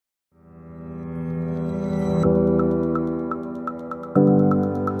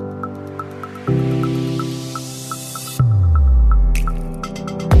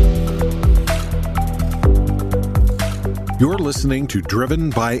You're listening to Driven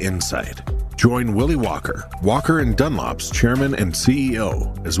by Insight. Join Willy Walker, Walker & Dunlop's chairman and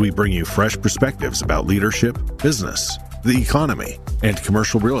CEO, as we bring you fresh perspectives about leadership, business, the economy, and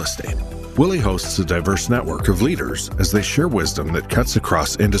commercial real estate. Willy hosts a diverse network of leaders as they share wisdom that cuts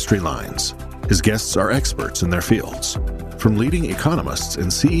across industry lines. His guests are experts in their fields, from leading economists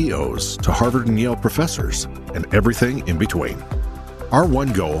and CEOs to Harvard and Yale professors, and everything in between. Our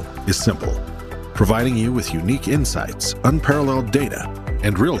one goal is simple: providing you with unique insights, unparalleled data,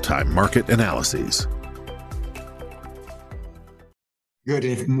 and real-time market analyses.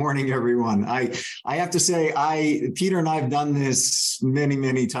 Good morning, everyone. I have to say, Peter and I have done this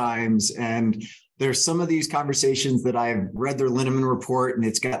many times, and there's some of these conversations that I've read their Linneman report, and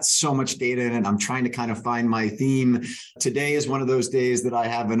it's got so much data in it. I'm trying to kind of find my theme. Today is one of those days that I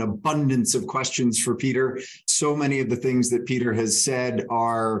have an abundance of questions for Peter. So many of the things that Peter has said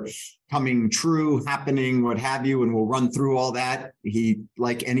are coming true, happening, what have you, and we'll run through all that. He,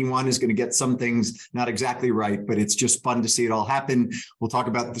 like anyone, is going to get some things not exactly right, but it's just fun to see it all happen. We'll talk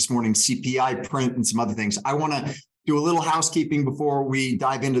about this morning's CPI print and some other things. I want to do a little housekeeping before we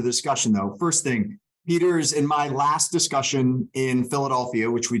dive into the discussion, though. First thing, Peter's in my last discussion in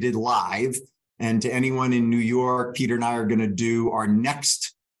Philadelphia, which we did live, and to anyone in New York, Peter and I are going to do our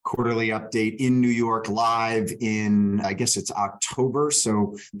next quarterly update in New York live in, I guess it's October.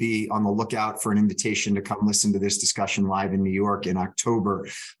 So be on the lookout for an invitation to come listen to this discussion live in New York in October.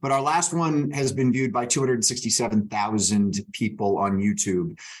 But our last one has been viewed by 267,000 people on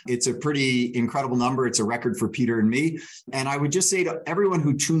YouTube. It's a pretty incredible number. It's a record for Peter and me. And I would just say to everyone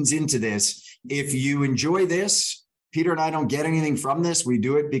who tunes into this, if you enjoy this, Peter and I don't get anything from this. We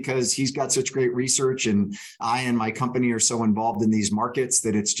do it because he's got such great research, and I and my company are so involved in these markets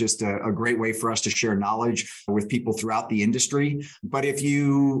that it's just a great way for us to share knowledge with people throughout the industry. But if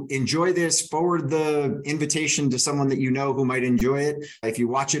you enjoy this, forward the invitation to someone that you know who might enjoy it. If you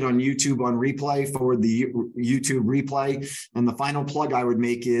watch it on YouTube on replay, forward the YouTube replay. And the final plug I would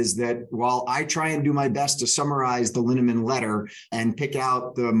make is that while I try and do my best to summarize the Linneman letter and pick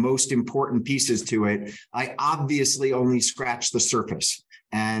out the most important pieces to it, I obviously only scratch the surface.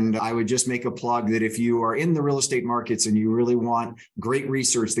 And I would just make a plug that if you are in the real estate markets and you really want great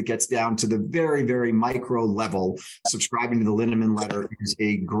research that gets down to the very micro level, subscribing to the Linneman letter is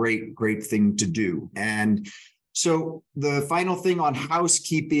a great thing to do. And so the final thing on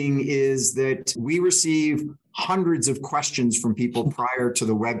housekeeping is that we receive hundreds of questions from people prior to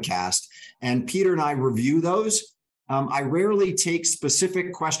the webcast, and Peter and I review those. I rarely take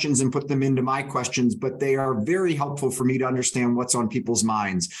specific questions and put them into my questions, but they are very helpful for me to understand what's on people's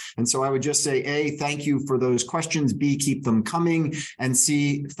minds. And so I would just say, A, thank you for those questions. B, keep them coming. And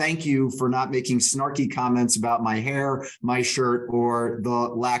C, thank you for not making snarky comments about my hair, my shirt, or the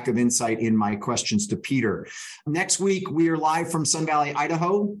lack of insight in my questions to Peter. Next week, we are live from Sun Valley,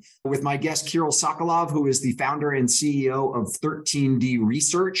 Idaho, with my guest, Kirill Sokolov, who is the founder and CEO of 13D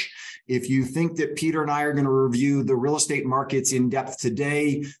Research. If you think that Peter and I are going to review the real estate markets in depth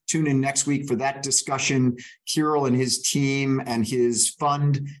today, tune in next week for that discussion. Kirill and his team and his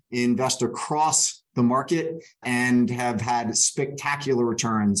fund invest across the market and have had spectacular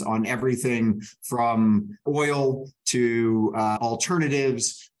returns on everything from oil to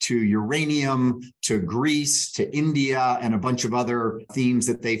alternatives to uranium to Greece to India and a bunch of other themes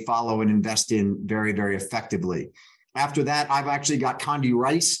that they follow and invest in very effectively. After that, I've actually got Condi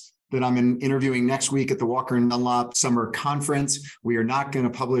Rice that I'm interviewing next week at the Walker Dunlop Summer Conference. We are not going to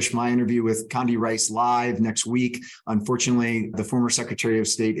publish my interview with Condi Rice live next week. Unfortunately, the former Secretary of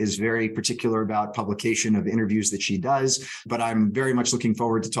State is very particular about publication of interviews that she does, but I'm very much looking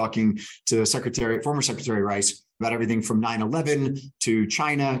forward to talking to former Secretary Rice about everything from 9/11 to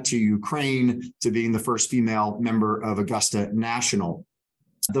China to Ukraine to being the first female member of Augusta National.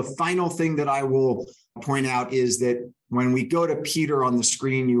 The final thing that I will point out is that when we go to Peter on the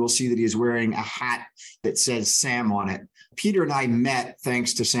screen, you will see that he is wearing a hat that says Sam on it. Peter and I met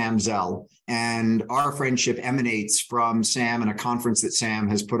thanks to Sam Zell, and our friendship emanates from Sam and a conference that Sam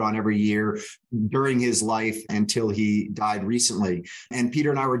has put on every year during his life until he died recently. And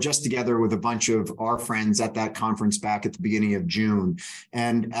Peter and I were just together with a bunch of our friends at that conference back at the beginning of June.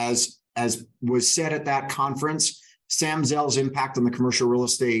 And as was said at that conference, Sam Zell's impact on the commercial real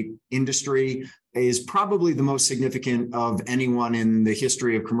estate industry is probably the most significant of anyone in the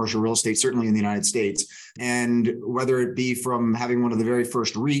history of commercial real estate, certainly in the United States. And whether it be from having one of the very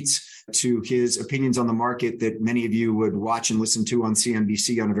first REITs to his opinions on the market that many of you would watch and listen to on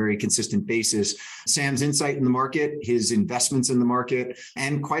CNBC on a very consistent basis, Sam's insight in the market, his investments in the market,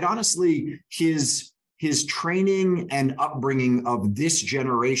 and quite honestly, his training and upbringing of this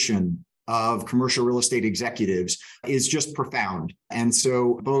generation of commercial real estate executives is just profound. And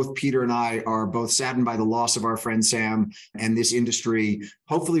so both Peter and I are both saddened by the loss of our friend Sam, and this industry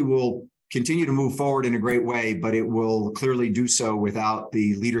hopefully will continue to move forward in a great way, but it will clearly do so without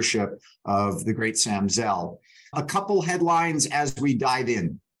the leadership of the great Sam Zell. A couple headlines as we dive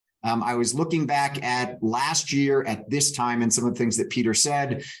in. I was looking back at last year at this time and some of the things that Peter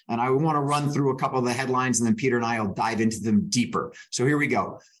said, and I want to run through a couple of the headlines, and then Peter and I will dive into them deeper. So here we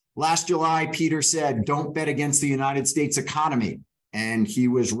go. Last July, Peter said, "Don't bet against the United States economy." And he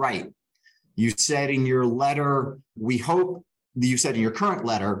was right. You said in your letter, you said in your current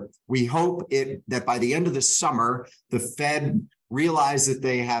letter, we hope that by the end of the summer, the Fed realize that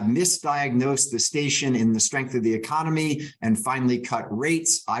they have misdiagnosed the station in the strength of the economy and finally cut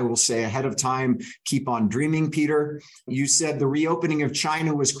rates. I will say ahead of time, keep on dreaming, Peter. You said the reopening of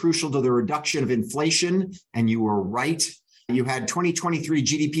China was crucial to the reduction of inflation, and you were right. You had 2023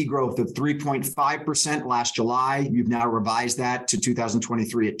 GDP growth of 3.5% last July. You've now revised that to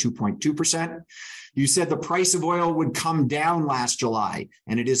 2023 at 2.2%. You said the price of oil would come down last July,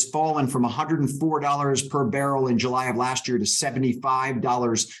 and it has fallen from $104 per barrel in July of last year to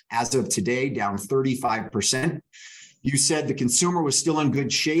 $75 as of today, down 35%. You said the consumer was still in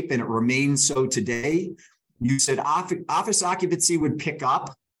good shape, and it remains so today. You said office occupancy would pick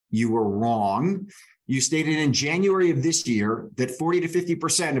up. You were wrong. You stated in January of this year that 40 to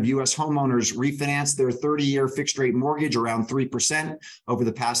 50% of U.S. homeowners refinanced their 30-year fixed-rate mortgage, around 3% over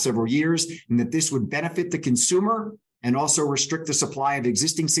the past several years, and that this would benefit the consumer and also restrict the supply of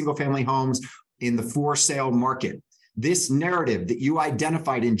existing single-family homes in the for-sale market. This narrative that you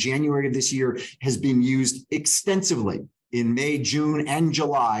identified in January of this year has been used extensively in May, June, and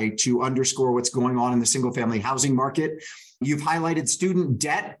July to underscore what's going on in the single-family housing market. You've highlighted student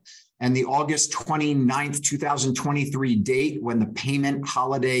debt and the August 29th, 2023 date when the payment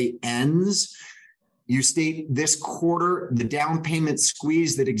holiday ends. You state this quarter, the down payment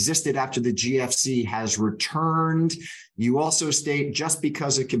squeeze that existed after the GFC has returned. You also state just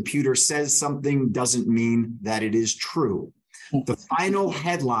because a computer says something doesn't mean that it is true. The final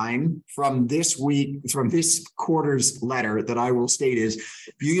headline from this quarter's letter that I will state is,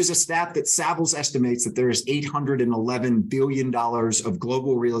 you use a stat that Savills estimates that there is $811 billion of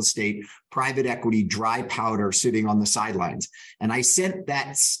global real estate, private equity, dry powder sitting on the sidelines. And I sent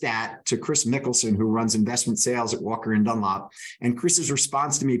that stat to Chris Mickelson, who runs investment sales at Walker Dunlop. And Chris's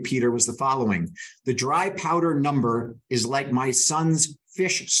response to me, Peter, was the following: the dry powder number is like my son's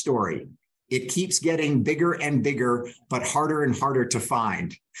fish story. It keeps getting bigger and bigger, but harder and harder to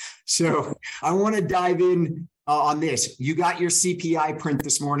find. So I want to dive in on this. You got your CPI print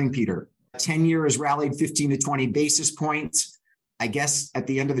this morning, Peter. 10-year has rallied 15 to 20 basis points. I guess at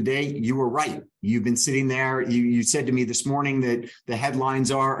the end of the day, you were right. You've been sitting there. You said to me this morning that the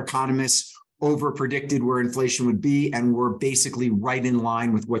headlines are economists over-predicted where inflation would be, and we're basically right in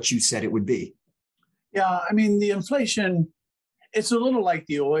line with what you said it would be. Yeah, I mean, the inflation, it's a little like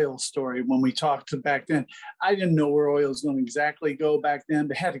the oil story when we talked back then. I didn't know where oil was going to exactly go back then,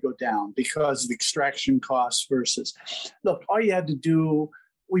 but it had to go down because of the extraction costs versus. Look, all you had to do,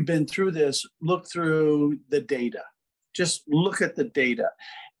 we've been through this, look through the data. Just look at the data.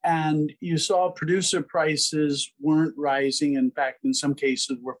 And you saw producer prices weren't rising. In fact, in some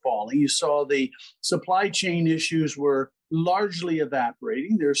cases were falling. You saw the supply chain issues were largely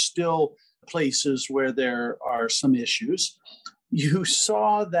evaporating. There's still places where there are some issues. You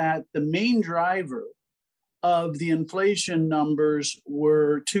saw that the main driver of the inflation numbers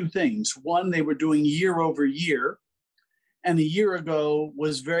were two things. One, they were doing year over year, and a year ago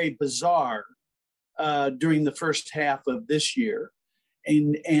was very bizarre during the first half of this year.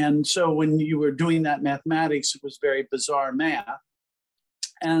 And so when you were doing that mathematics, it was very bizarre math.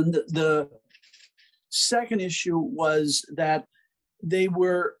 And the second issue was that they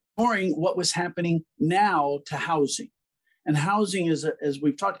were ignoring what was happening now to housing. And housing is, as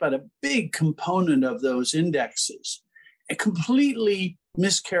we've talked about, a big component of those indexes, completely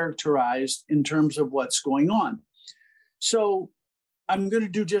mischaracterized in terms of what's going on. So I'm going to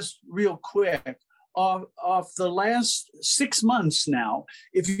do just real quick. Off the last 6 months now,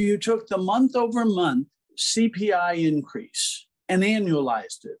 if you took the month over month CPI increase and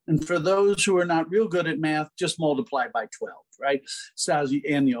annualized it, and for those who are not real good at math, just multiply by 12, right? So as you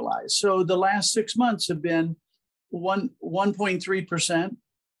annualize. So the last 6 months have been 1.3%,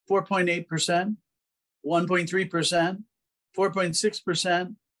 4.8%, 1.3%,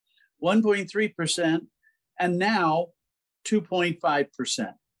 4.6%, 1.3%, and now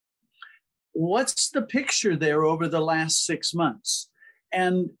 2.5%. What's the picture there over the last 6 months?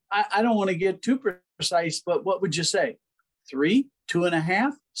 And I don't want to get too precise, but what would you say? 3,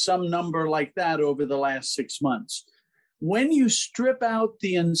 2.5, some number like that over the last 6 months. When you strip out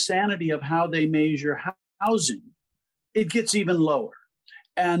the insanity of how they measure housing, it gets even lower.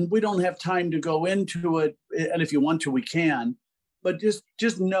 And we don't have time to go into it. And if you want to, we can. But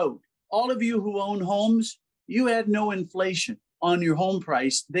just note, all of you who own homes, you had no inflation on your home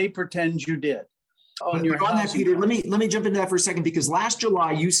price. They pretend you did. On that, Peter, let me jump into that for a second, because last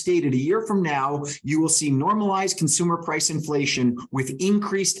July you stated a year from now you will see normalized consumer price inflation with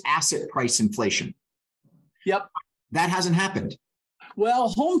increased asset price inflation. Yep. That hasn't happened. Well,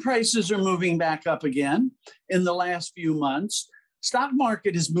 home prices are moving back up again in the last few months. Stock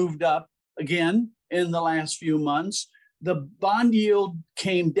market has moved up again in the last few months. The bond yield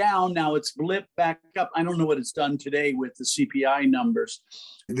came down. Now it's blipped back up. I don't know what it's done today with the CPI numbers.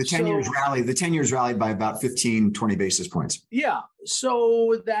 The 10 years rallied. The 10 years rallied by about 15, 20 basis points. Yeah.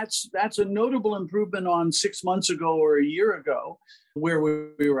 So that's a notable improvement on 6 months ago or a year ago where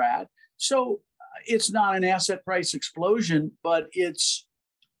we were at. So it's not an asset price explosion, but it's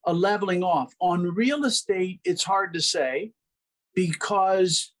a leveling off. On real estate, it's hard to say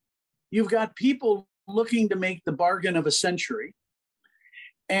because you've got people looking to make the bargain of a century,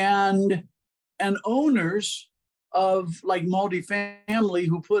 and owners of like multifamily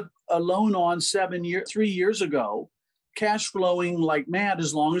who put a loan on 3 years ago, cash flowing like mad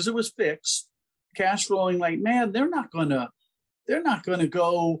as long as it was fixed, cash flowing like mad. They're not gonna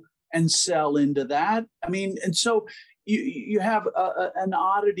go and sell into that. I mean, and so you have an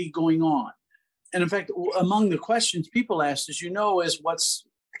oddity going on. And in fact, among the questions people asked, as you know, is what's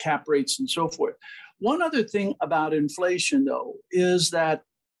cap rates and so forth. One other thing about inflation, though, is that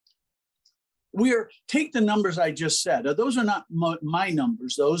take the numbers I just said. Those are not my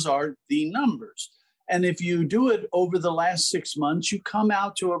numbers. Those are the numbers. And if you do it over the last 6 months, you come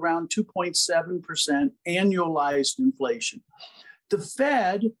out to around 2.7% annualized inflation. The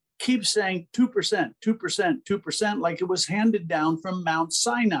Fed keeps saying 2%, 2%, 2%, like it was handed down from Mount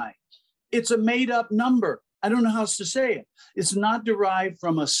Sinai. It's a made up number. I don't know how else to say it. It's not derived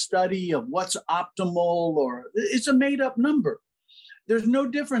from a study of what's optimal, or it's a made up number. There's no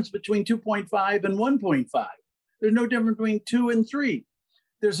difference between 2.5 and 1.5. There's no difference between 2 and 3.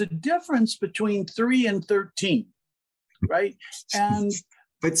 There's a difference between 3 and 13, right? And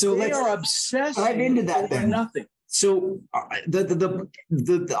but so they are obsessed into that over then. Nothing. So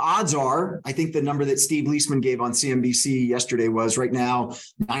the odds are, I think the number that Steve Leisman gave on CNBC yesterday was right now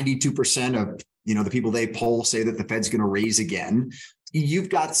 92% of the people they poll say that the Fed's going to raise again. You've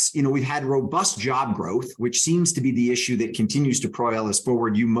got, we've had robust job growth, which seems to be the issue that continues to propel us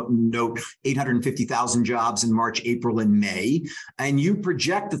forward. You note 850,000 jobs in March, April, and May. And you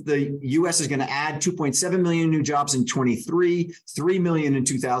project that the U.S. is going to add 2.7 million new jobs in 23, 3 million in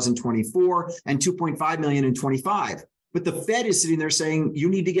 2024, and 2.5 million in 25. But the Fed is sitting there saying you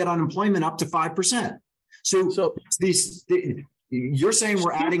need to get unemployment up to 5%. So you're saying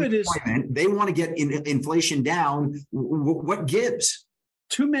we're adding employment. They want to get inflation down. What gives?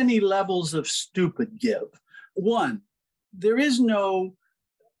 Too many levels of stupid give. One,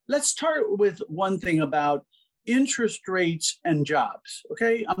 let's start with one thing about interest rates and jobs.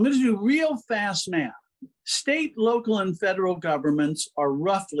 Okay, I'm going to do real fast math. State, local, and federal governments are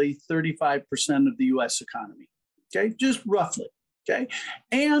roughly 35% of the U.S. economy. Okay, just roughly. Okay,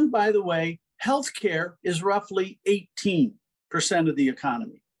 and by the way, healthcare is roughly 18% of the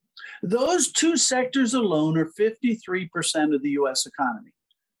economy. Those two sectors alone are 53% of the U.S. economy.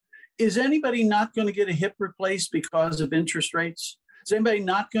 Is anybody not going to get a hip replaced because of interest rates? Is anybody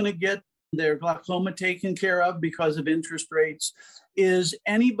not going to get their glaucoma taken care of because of interest rates? Is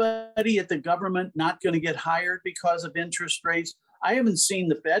anybody at the government not going to get hired because of interest rates? I haven't seen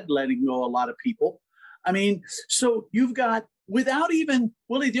the Fed letting go a lot of people. I mean, so you've got, without even,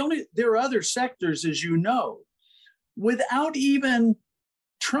 Willie, there are other sectors, as you know, without even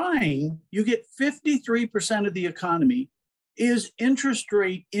trying, you get 53% of the economy is interest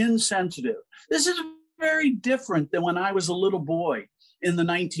rate insensitive. This is very different than when I was a little boy in the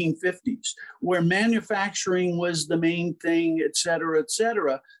 1950s, where manufacturing was the main thing, et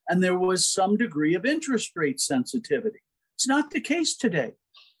cetera, and there was some degree of interest rate sensitivity. It's not the case today.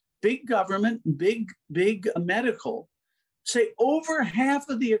 Big government, big medical, say over half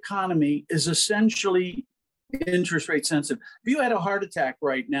of the economy is essentially interest rate sensitive. If you had a heart attack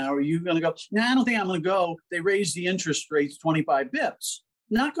right now, are you going to go, no, I don't think I'm going to go. They raised the interest rates 25 bips.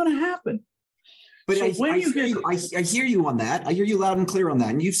 Not going to happen. But so I hear you on that. I hear you loud and clear on that.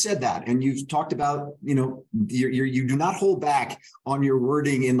 And you've said that. And you've talked about, you do not hold back on your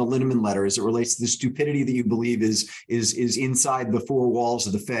wording in the Linneman letter as it relates to the stupidity that you believe is inside the four walls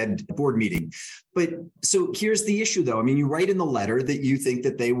of the Fed board meeting. But so here's the issue, though. I mean, you write in the letter that you think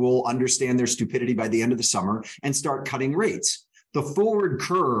that they will understand their stupidity by the end of the summer and start cutting rates. The forward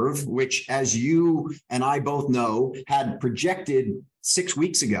curve, which, as you and I both know, had projected 6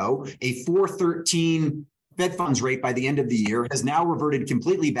 weeks ago, a 4.13 Fed funds rate by the end of the year, has now reverted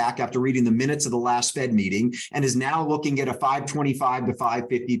completely back after reading the minutes of the last Fed meeting and is now looking at a 5.25 to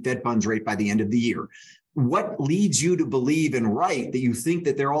 5.50 Fed funds rate by the end of the year. What leads you to believe and write that you think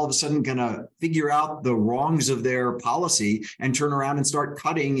that they're all of a sudden going to figure out the wrongs of their policy and turn around and start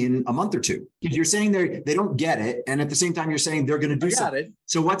cutting in a month or two? Because you're saying they don't get it. And at the same time, you're saying they're going to do something.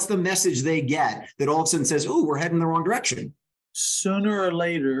 So what's the message they get that all of a sudden says, oh, we're heading the wrong direction? Sooner or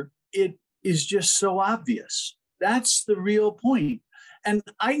later, it is just so obvious. That's the real point. And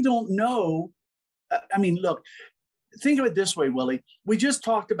I don't know. I mean, look, think of it this way, Willie. We just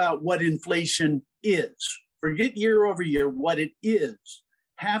talked about what inflation is. Forget year over year, what it is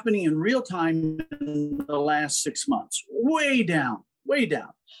happening in real time in the last 6 months. Way down, way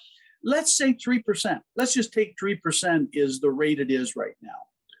down. Let's say 3%. Let's just take 3% is the rate it is right now.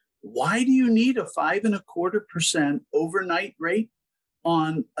 Why do you need a 5.25% overnight rate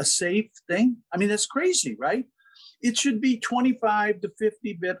on a safe thing? I mean, that's crazy, right? It should be 25 to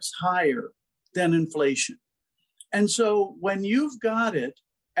 50 bips higher than inflation. And so when you've got it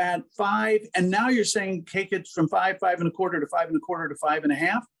at 5, and now you're saying take it from 5.25 to 5.25 to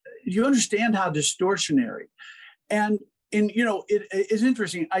 5.5, you understand how distortionary. And it's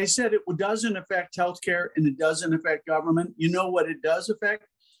interesting. I said it doesn't affect healthcare and it doesn't affect government. You know what it does affect?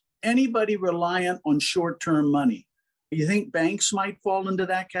 Anybody reliant on short-term money. You think banks might fall into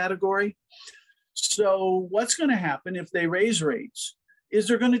that category? So what's going to happen if they raise rates is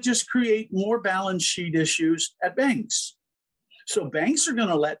they're going to just create more balance sheet issues at banks. So banks are going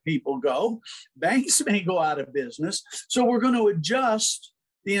to let people go. Banks may go out of business. So we're going to adjust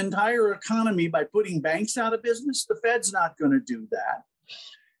the entire economy by putting banks out of business. The Fed's not going to do that.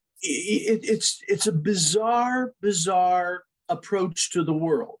 It's a bizarre approach to the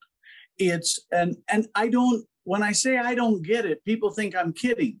world. And I don't, when I say I don't get it, people think I'm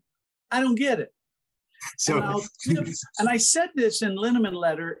kidding. I don't get it. So, and I said this in Linneman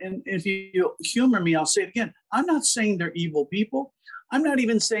letter, and if you humor me, I'll say it again. I'm not saying they're evil people. I'm not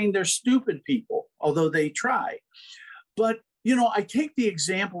even saying they're stupid people, although they try. But, I take the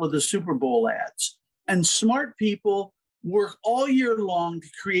example of the Super Bowl ads, and smart people work all year long to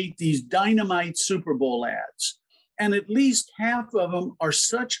create these dynamite Super Bowl ads. And at least half of them are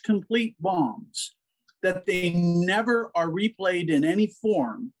such complete bombs that they never are replayed in any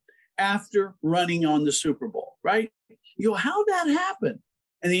form after running on the Super Bowl, right? How'd that happen?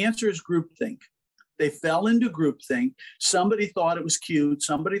 And the answer is groupthink. They fell into groupthink. Somebody thought it was cute.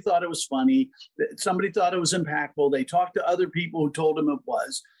 Somebody thought it was funny. Somebody thought it was impactful. They talked to other people who told them it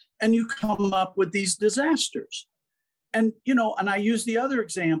was. And you come up with these disasters. And, and I use the other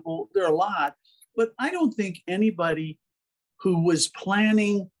example, there are a lot, but I don't think anybody who was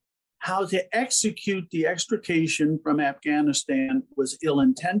planning how to execute the extrication from Afghanistan was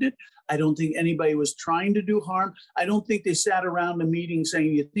ill-intended. I don't think anybody was trying to do harm. I don't think they sat around a meeting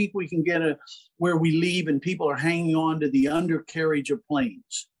saying, you think we can get where we leave and people are hanging on to the undercarriage of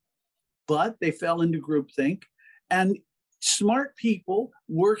planes. But they fell into groupthink, and smart people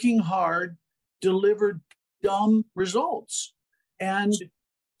working hard delivered dumb results. And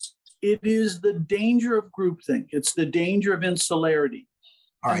it is the danger of groupthink. It's the danger of insularity.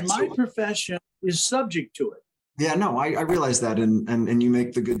 And my profession is subject to it. Yeah, no, I realize that. And you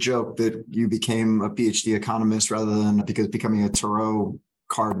make the good joke that you became a PhD economist rather than because becoming a tarot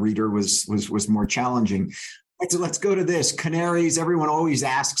card reader was more challenging. So let's go to this. Canaries. Everyone always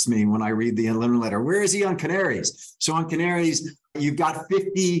asks me when I read the Linneman letter, where is he on canaries? So on canaries, you've got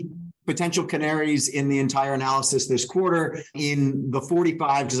 50 potential canaries in the entire analysis this quarter. In the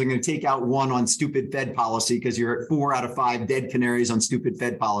 45, because I'm going to take out one on stupid Fed policy because you're at 4 out of 5 dead canaries on stupid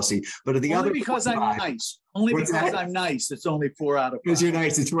Fed policy. But of the only other because 45, I'm nice. Only because I'm nice. It's only 4 out of 5. Because you're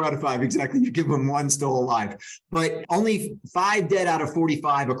nice. It's 4 out of 5. Exactly. You give them one still alive. But only 5 dead out of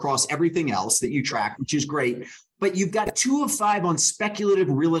 45 across everything else that you track, which is great. But you've got 2 of 5 on speculative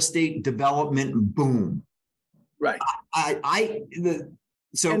real estate development boom. Right.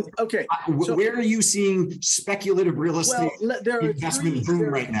 Where are you seeing speculative real estate investment boom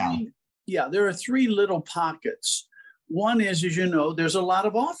right now? Yeah, there are 3 little pockets. One is, as you know, there's a lot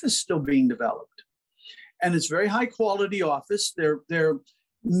of office still being developed. And it's very high quality office. They're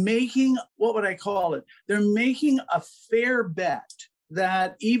making, what would I call it? They're making a fair bet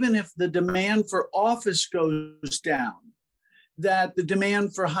that even if the demand for office goes down, that the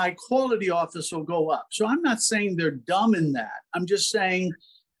demand for high quality office will go up. So I'm not saying they're dumb in that. I'm just saying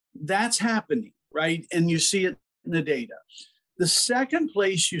that's happening, right? And you see it in the data. The second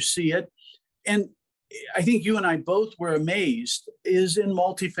place you see it, and I think you and I both were amazed, is in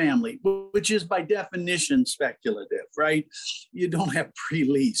multifamily, which is by definition speculative, right? You don't have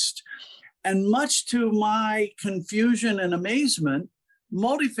pre-leased. And much to my confusion and amazement,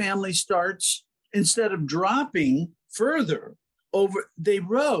 multifamily starts, instead of dropping further, they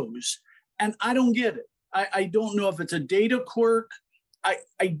rose. And I don't get it. I don't know if it's a data quirk.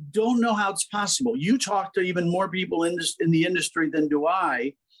 I don't know how it's possible. You talk to even more people in the industry than do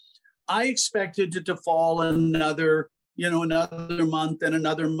I. I expected it to fall another month and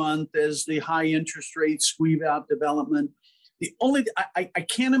another month as the high interest rates squeeze out development. I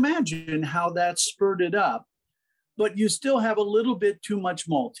can't imagine how that spurred it up, but you still have a little bit too much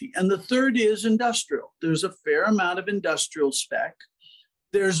multi. And the third is industrial. There's a fair amount of industrial spec.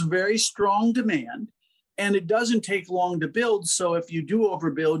 There's very strong demand, and it doesn't take long to build. So if you do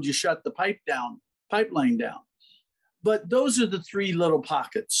overbuild, you shut the pipeline down. But those are the three little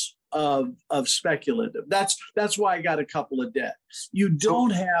pockets of speculative. That's why I got a couple of dead. You don't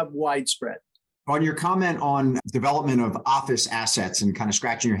have widespread. On your comment on development of office assets and kind of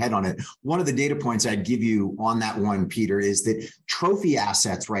scratching your head on it, one of the data points I'd give you on that one, Peter, is that trophy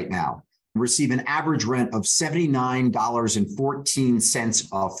assets right now receive an average rent of $79.14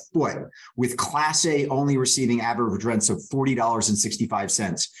 a foot, with Class A only receiving average rents of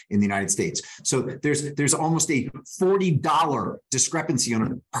 $40.65 in the United States. So there's almost a $40 discrepancy on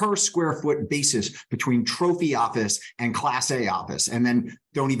a per square foot basis between trophy office and Class A office. And then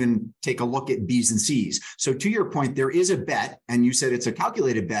don't even take a look at B's and C's. So to your point, there is a bet, and you said it's a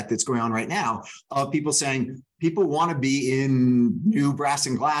calculated bet that's going on right now, of people saying people want to be in new brass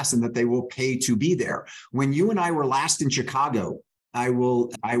and glass and that they will pay to be there. When you and I were last in Chicago, I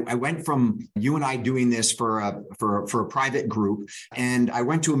went from you and I doing this for a private group, and I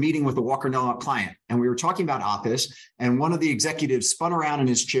went to a meeting with a Walker Dunlop client, and we were talking about office, and one of the executives spun around in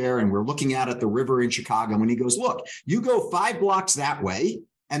his chair, and we're looking out at the river in Chicago, and he goes, "Look, you go 5 blocks that way,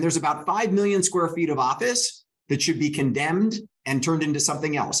 and there's about 5 million square feet of office that should be condemned and turned into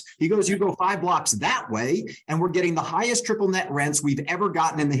something else." He goes, "You go 5 blocks that way, and we're getting the highest triple net rents we've ever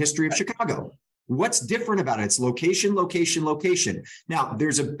gotten in the history of Chicago." What's different about it? It's location, location, location. Now,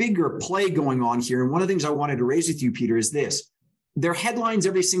 there's a bigger play going on here. And one of the things I wanted to raise with you, Peter, is this. There are headlines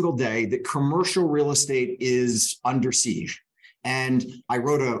every single day that commercial real estate is under siege. And I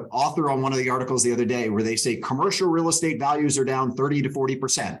wrote an author on one of the articles the other day where they say commercial real estate values are down 30 to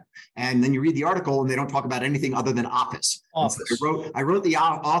 40%. And then you read the article and they don't talk about anything other than office. So I wrote the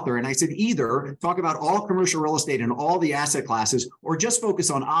author and I said, either talk about all commercial real estate and all the asset classes, or just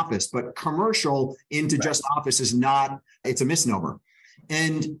focus on office. But commercial into just office is not, it's a misnomer.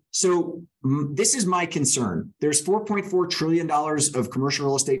 And so this is my concern. There's $4.4 trillion of commercial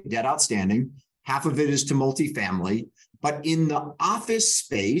real estate debt outstanding. Half of it is to multifamily. But in the office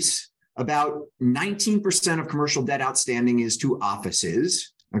space, about 19% of commercial debt outstanding is to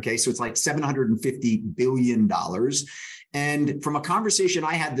offices. Okay, so it's like $750 billion. And from a conversation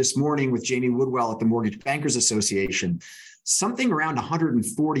I had this morning with Jamie Woodwell at the Mortgage Bankers Association, something around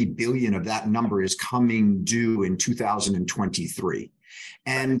 140 billion of that number is coming due in 2023.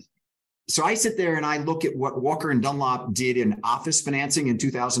 And so I sit there and I look at what Walker and Dunlop did in office financing in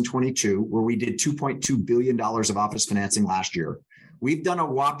 2022, where we did $2.2 billion of office financing last year. We've done a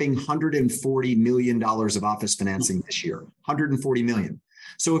whopping $140 million of office financing this year, 140 million.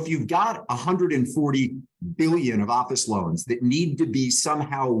 So if you've got 140 billion of office loans that need to be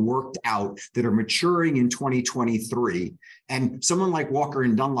somehow worked out, that are maturing in 2023, and someone like Walker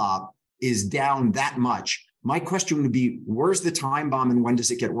and Dunlop is down that much, my question would be, where's the time bomb and when does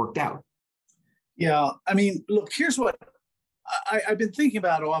it get worked out? Yeah, I mean, look, here's what I've been thinking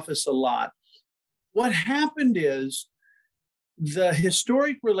about office a lot. What happened is the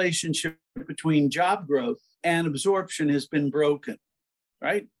historic relationship between job growth and absorption has been broken,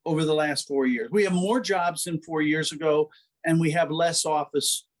 right, over the last 4 years. We have more jobs than 4 years ago, and we have less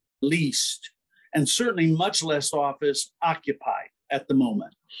office leased, and certainly much less office occupied at the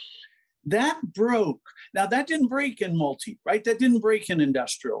moment. That broke. Now, that didn't break in multi, right? That didn't break in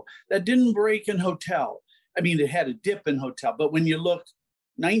industrial. That didn't break in hotel. I mean, it had a dip in hotel. But when you look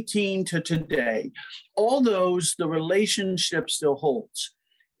 19 to today, all those, the relationship still holds.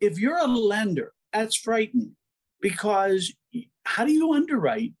 If you're a lender, that's frightening, because how do you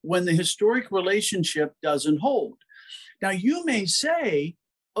underwrite when the historic relationship doesn't hold? Now, you may say,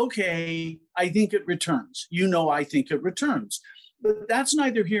 okay, I think it returns. I think it returns. But that's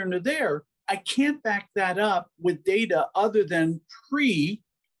neither here nor there. I can't back that up with data other than pre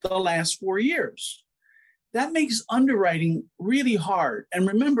the last 4 years. That makes underwriting really hard. And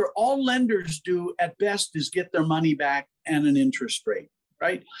remember, all lenders do at best is get their money back and an interest rate,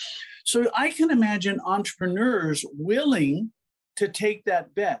 right? So I can imagine entrepreneurs willing to take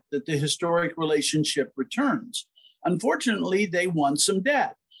that bet that the historic relationship returns. Unfortunately, they want some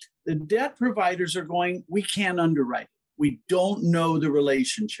debt. The debt providers are going, we can't underwrite. We don't know the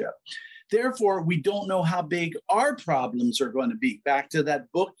relationship. Therefore, we don't know how big our problems are going to be. Back to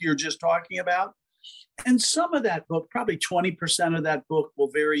that book you're just talking about. And some of that book, probably 20% of that book will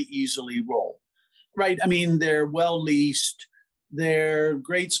very easily roll, right? I mean, they're well leased, they're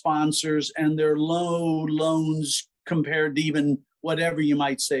great sponsors, and they're low loans compared to even whatever you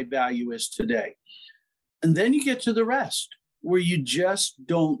might say value is today. And then you get to the rest where you just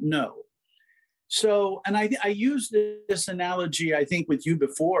don't know. So, and I used this analogy, I think, with you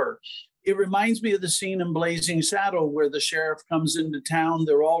before. It reminds me of the scene in Blazing Saddle where the sheriff comes into town.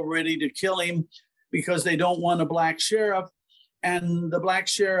 They're all ready to kill him because they don't want a black sheriff. And the black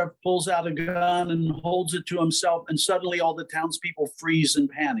sheriff pulls out a gun and holds it to himself. And suddenly all the townspeople freeze and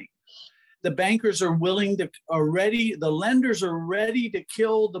panic. The bankers are the lenders are ready to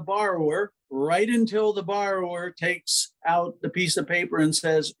kill the borrower right until the borrower takes out the piece of paper and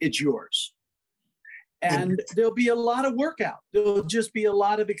says, it's yours. And there'll be a lot of workout. There'll just be a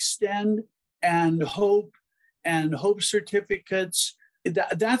lot of extend and hope certificates.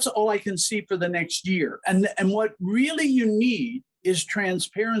 That's all I can see for the next year. And what really you need is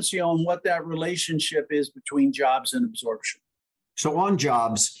transparency on what that relationship is between jobs and absorption. So on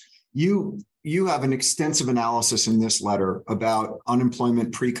jobs, you have an extensive analysis in this letter about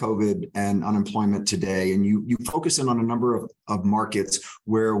unemployment pre-COVID and unemployment today. And you focus in on a number of markets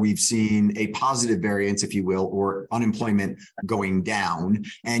where we've seen a positive variance, if you will, or unemployment going down.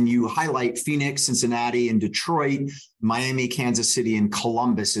 And you highlight Phoenix, Cincinnati, and Detroit, Miami, Kansas City, and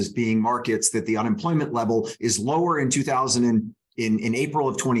Columbus as being markets that the unemployment level is lower in in April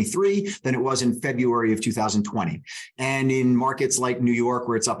of 23 than it was in February of 2020. And in markets like New York,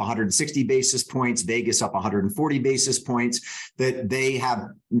 where it's up 160 basis points, Vegas up 140 basis points, that they have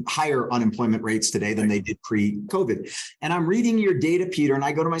higher unemployment rates today than they did pre-COVID. And I'm reading your data, Peter, and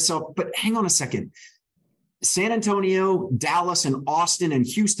I go to myself, but hang on a second. San Antonio, Dallas, and Austin, and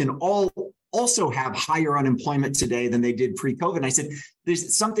Houston all also have higher unemployment today than they did pre-COVID. And I said,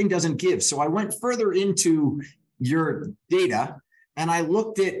 something doesn't give. So I went further into your data, and I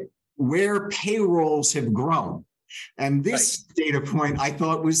looked at where payrolls have grown. And this data point I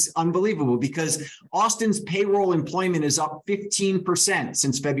thought was unbelievable because Austin's payroll employment is up 15%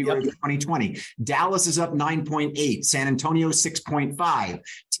 since February of 2020. Dallas is up 9.8, San Antonio 6.5,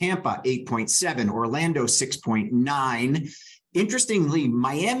 Tampa 8.7, Orlando 6.9. Interestingly,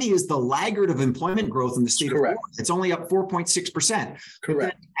 Miami is the laggard of employment growth in the state of Florida. It's only up 4.6%.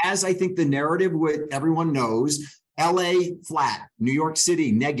 Correct. As I think the narrative everyone knows, LA flat, New York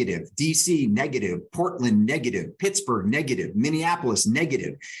City negative, DC negative, Portland negative, Pittsburgh negative, Minneapolis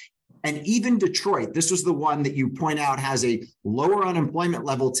negative. And even Detroit, this was the one that you point out has a lower unemployment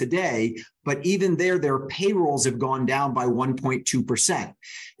level today, but even there, their payrolls have gone down by 1.2%.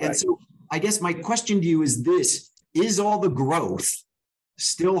 And so I guess my question to you is this. Is all the growth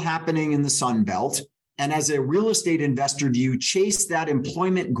still happening in the Sun Belt? And as a real estate investor, do you chase that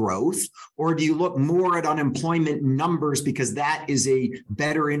employment growth, or do you look more at unemployment numbers because that is a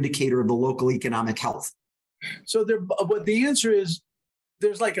better indicator of the local economic health? So what the answer is,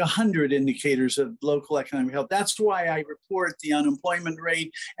 there's like 100 indicators of local economic health. That's why I report the unemployment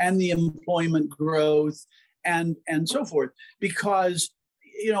rate and the employment growth and so forth, because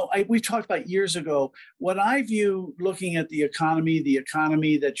we talked about years ago, what I view looking at the economy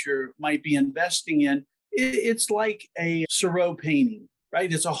that you might be investing in, it's like a Seurat painting,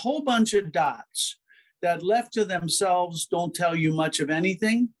 right? It's a whole bunch of dots that left to themselves don't tell you much of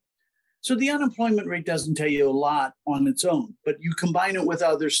anything. So the unemployment rate doesn't tell you a lot on its own, but you combine it with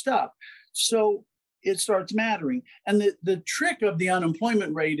other stuff. So it starts mattering. And the trick of the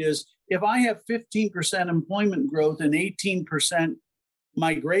unemployment rate is if I have 15% employment growth and 18%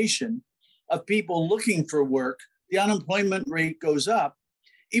 migration of people looking for work, the unemployment rate goes up,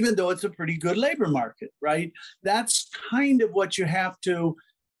 even though it's a pretty good labor market, right? That's kind of what you have to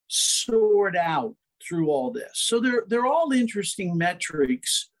sort out through all this. So they're all interesting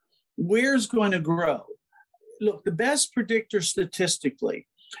metrics. Where's going to grow? Look, the best predictor statistically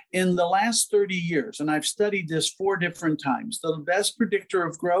in the last 30 years, and I've studied this 4 different times, the best predictor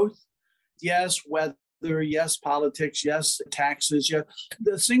of growth, yes, weather. weather, yes, politics, yes, taxes, yes.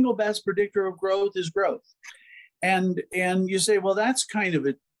 The single best predictor of growth is growth. And you say, well, that's kind of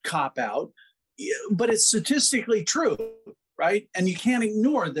a cop out, but it's statistically true, right? And you can't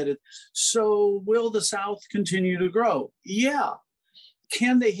ignore that. So will the South continue to grow? Yeah.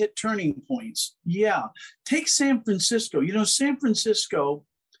 Can they hit turning points? Yeah. Take San Francisco. San Francisco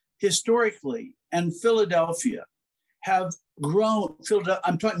historically and Philadelphia have grown.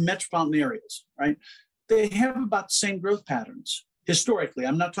 I'm talking metropolitan areas, right? They have about the same growth patterns historically.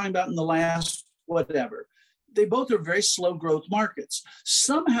 I'm not talking about in the last whatever. They both are very slow growth markets.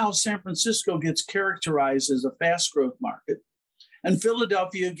 Somehow San Francisco gets characterized as a fast growth market, and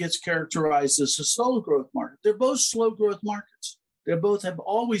Philadelphia gets characterized as a slow growth market. They're both slow growth markets. They both have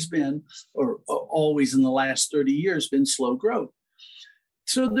always been, or always in the last 30 years, been slow growth.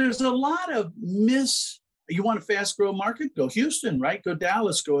 So there's a lot of you want a fast growth market? Go Houston, right? Go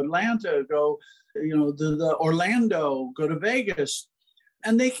Dallas, go Atlanta, go, the Orlando, go to Vegas.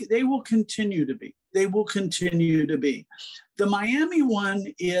 And they will continue to be. They will continue to be. The Miami one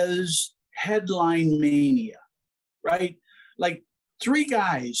is headline mania, right? Like 3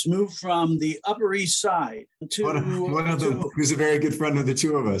 guys moved from the Upper East Side to one of them who's a very good friend of the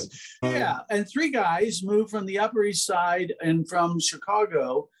two of us. Yeah, and 3 guys moved from the Upper East Side and from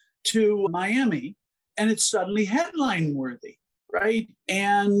Chicago to Miami, and it's suddenly headline worthy, right?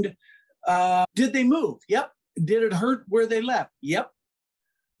 And did they move? Yep. Did it hurt where they left? Yep.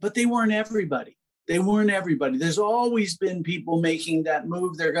 But they weren't everybody. They weren't everybody. There's always been people making that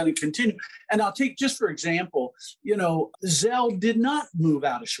move. They're going to continue. And I'll take, just for example, Zell did not move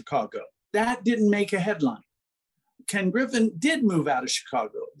out of Chicago. That didn't make a headline. Ken Griffin did move out of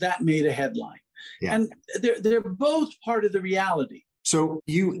Chicago. That made a headline. Yeah. And they're both part of the reality. So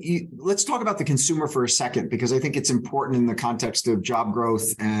let's talk about the consumer for a second, because I think it's important in the context of job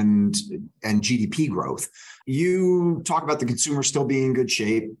growth and GDP growth. You talk about the consumer still being in good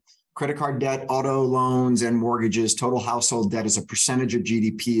shape. Credit card debt, auto loans, and mortgages, total household debt as a percentage of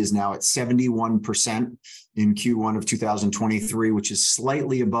GDP is now at 71% in Q1 of 2023, which is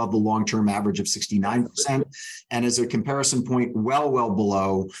slightly above the long-term average of 69%. And as a comparison point, well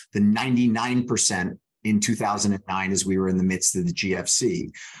below the 99% in 2009 as we were in the midst of the GFC.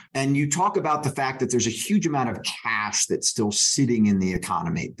 And you talk about the fact that there's a huge amount of cash that's still sitting in the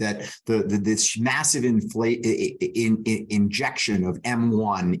economy, that this massive injection of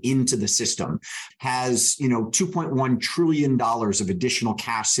M1 into the system has, $2.1 trillion of additional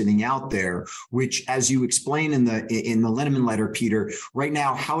cash sitting out there, which, as you explain in the Linneman letter, Peter, right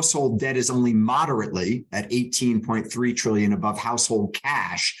now household debt is only moderately at 18.3 trillion above household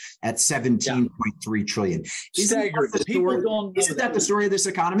cash at 17.3 trillion. Isn't that the story of this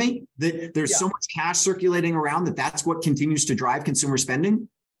economy? That there's so much cash circulating around that's what continues to drive consumer spending?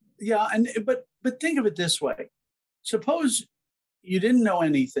 Yeah, but think of it this way. Suppose you didn't know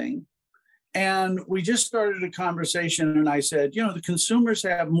anything, and we just started a conversation, and I said, the consumers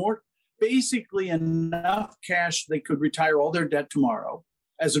have basically enough cash they could retire all their debt tomorrow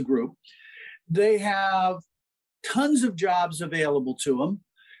as a group. They have tons of jobs available to them.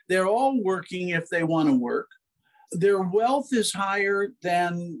 They're all working if they want to work. Their wealth is higher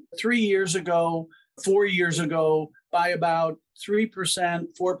than 3 years ago, 4 years ago, by about 3%,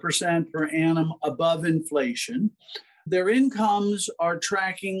 4% per annum above inflation. Their incomes are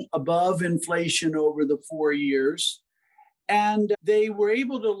tracking above inflation over the 4 years. And they were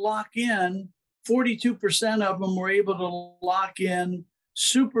able to lock in, 42% of them were able to lock in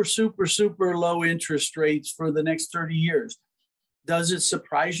super, super, super low interest rates for the next 30 years. Does it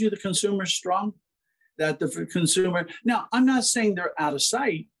surprise you the consumer's strong? That the consumer... Now, I'm not saying they're out of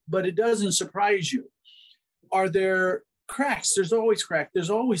sight, but it doesn't surprise you. Are there cracks? There's always cracks.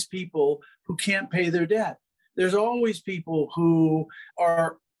 There's always people who can't pay their debt. There's always people who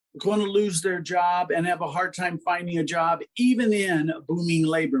are going to lose their job and have a hard time finding a job, even in a booming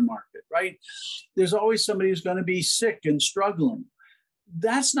labor market, right? There's always somebody who's going to be sick and struggling.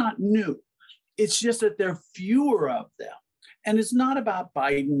 That's not new. It's just that there are fewer of them. And it's not about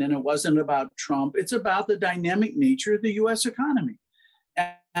Biden, and it wasn't about Trump. It's about the dynamic nature of the U.S. economy.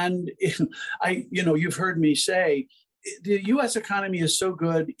 And you've heard me say, the U.S. economy is so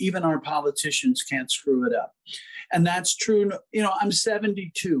good, even our politicians can't screw it up. And that's true. I'm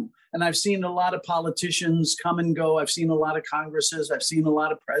 72, and I've seen a lot of politicians come and go. I've seen a lot of Congresses. I've seen a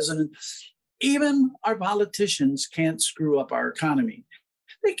lot of presidents. Even our politicians can't screw up our economy.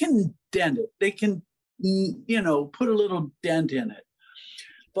 They can dent it. They can put a little dent in it.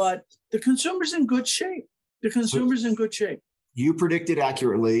 But the consumer's in good shape. The consumer's in good shape. You predicted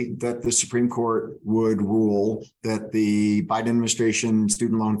accurately that the Supreme Court would rule that the Biden administration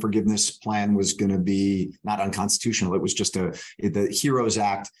student loan forgiveness plan was going to be not unconstitutional. It was just the HEROES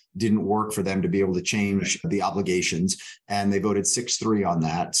Act didn't work for them to be able to change the obligations, and they voted 6-3 on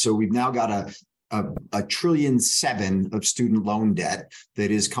that. So we've now got a $1.7 trillion of student loan debt that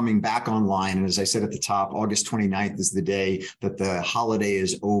is coming back online. And as I said at the top, August 29th is the day that the holiday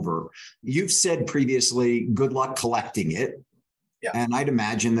is over. You've said previously, good luck collecting it. Yeah. And I'd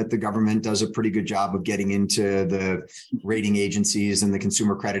imagine that the government does a pretty good job of getting into the rating agencies and the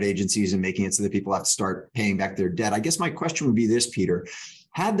consumer credit agencies and making it so that people have to start paying back their debt. I guess my question would be this, Peter.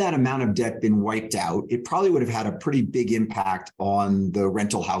 Had that amount of debt been wiped out, it probably would have had a pretty big impact on the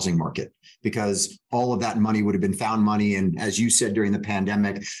rental housing market, because all of that money would have been found money. And as you said, during the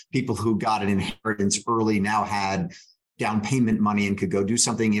pandemic, people who got an inheritance early now had down payment money and could go do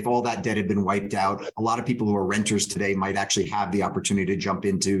something. If all that debt had been wiped out, a lot of people who are renters today might actually have the opportunity to jump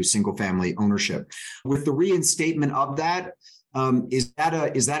into single family ownership. With the reinstatement of that, is that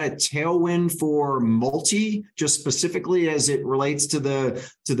a tailwind for multi, just specifically as it relates to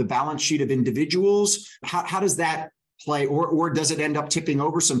the balance sheet of individuals? How does that play, or does it end up tipping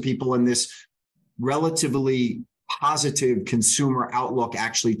over some people and this relatively positive consumer outlook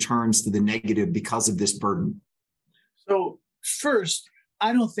actually turns to the negative because of this burden? So first,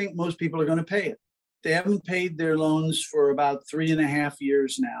 I don't think most people are going to pay it. They haven't paid their loans for about 3.5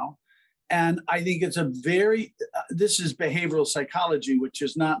 years now. And I think it's this is behavioral psychology, which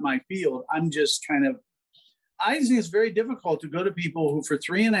is not my field. I think it's very difficult to go to people who for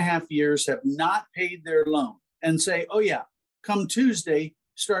 3.5 years have not paid their loan and say, oh yeah, come Tuesday,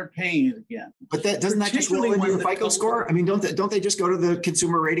 start paying it again. But doesn't that just roll into your FICO score? I mean, don't they just go to the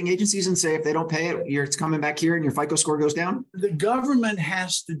consumer rating agencies and say, if they don't pay it, it's coming back here and your FICO score goes down? The government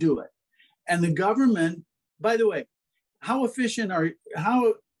has to do it. And the government, by the way, how efficient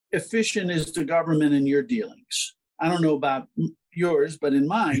is the government in your dealings? I don't know about yours, but in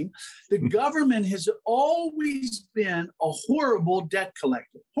mine, the government has always been a horrible debt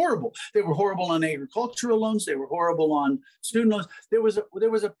collector. Horrible. They were horrible on agricultural loans. They were horrible on student loans. There was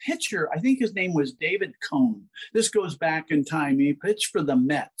a pitcher, I think his name was David Cohn. This goes back in time. He pitched for the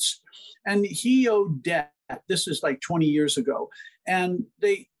Mets, and he owed debt. This is like 20 years ago. And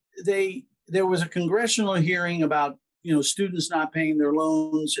there was a congressional hearing about students not paying their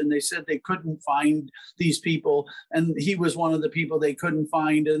loans, and they said they couldn't find these people, and he was one of the people they couldn't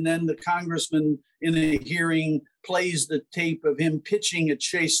find. And then the congressman in a hearing plays the tape of him pitching at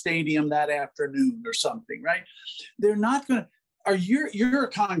Chase Stadium that afternoon or something, right? They're not going to, you're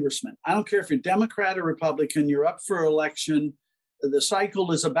a congressman. I don't care if you're Democrat or Republican, you're up for election. The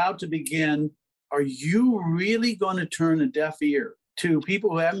cycle is about to begin. Are you really going to turn a deaf ear to people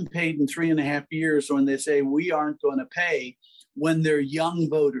who haven't paid in 3.5 years when they say we aren't going to pay, when they're young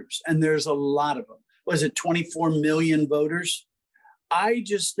voters? And there's a lot of them. Was it 24 million voters? I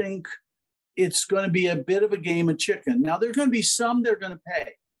just think it's going to be a bit of a game of chicken. Now, there are going to be some that are going to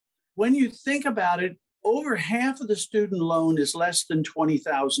pay. When you think about it, over half of the student loan is less than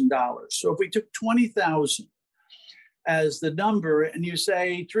 $20,000. So if we took $20,000 as the number and you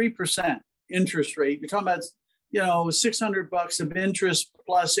say 3% interest rate, you're talking about $600 of interest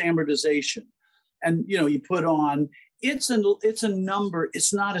plus amortization. And, you put on, it's a number.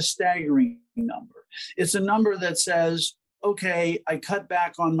 It's not a staggering number. It's a number that says, okay, I cut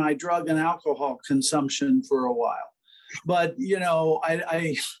back on my drug and alcohol consumption for a while. But,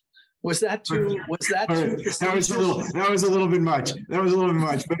 I was that too? That was a little bit much.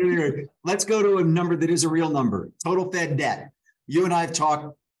 But anyway, let's go to a number that is a real number. Total Fed debt. You and I have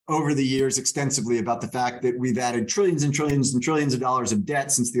talked over the years extensively about the fact that we've added trillions and trillions and trillions of dollars of debt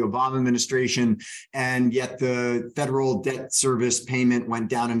since the Obama administration, and yet the federal debt service payment went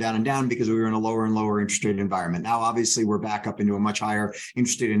down and down and down because we were in a lower and lower interest rate environment. Now, obviously, we're back up into a much higher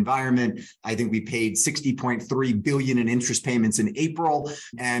interest rate environment. I think we paid $60.3 billion in interest payments in April,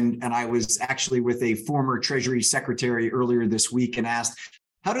 and I was actually with a former Treasury Secretary earlier this week and asked,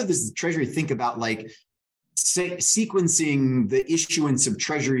 how did the Treasury think about sequencing the issuance of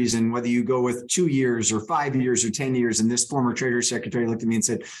treasuries and whether you go with 2 years or 5 years or 10 years? And this former Treasury Secretary looked at me and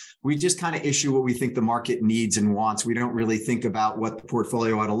said, we just kind of issue what we think the market needs and wants. We don't really think about what the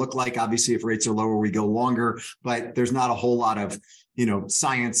portfolio ought to look like. Obviously, if rates are lower, we go longer, but there's not a whole lot of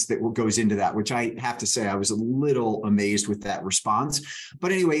science that goes into that, which I have to say, I was a little amazed with that response.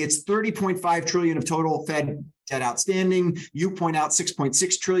 But anyway, it's 30.5 trillion of total Fed debt outstanding. You point out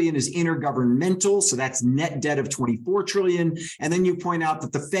 6.6 trillion is intergovernmental. So that's net debt of 24 trillion. And then you point out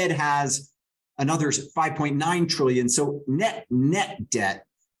that the Fed has another 5.9 trillion. So net debt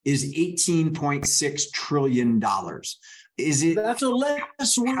is $18.6 trillion. Is it? That's a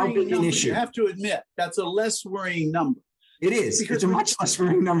less worrying number. You have to admit, that's a less worrying number. It is. Because it's a much less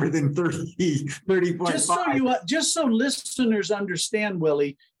worrying number than 30.5. Just so listeners understand,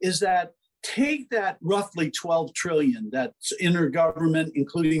 Willy, is that take that roughly 12 trillion, that's intergovernment,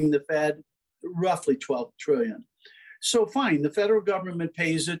 including the Fed, roughly 12 trillion. So fine, the federal government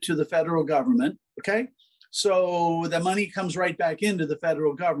pays it to the federal government, okay? So the money comes right back into the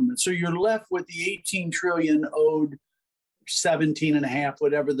federal government. So you're left with the 18 trillion owed, 17 and a half,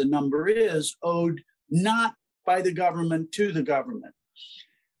 whatever the number is, owed not by the government to the government.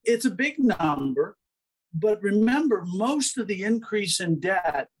 It's a big number, but remember, most of the increase in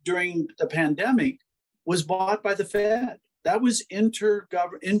debt during the pandemic was bought by the Fed. That was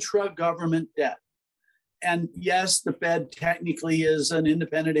intra-government debt. And yes, the Fed technically is an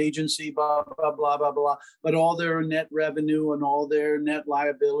independent agency, blah, blah, blah, blah, blah, but all their net revenue and all their net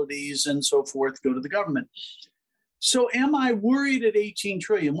liabilities and so forth go to the government. So am I worried at 18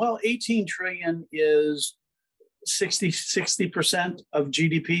 trillion? Well, 18 trillion is 60% of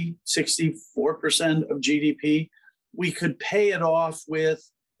GDP, 64% of GDP. We could pay it off with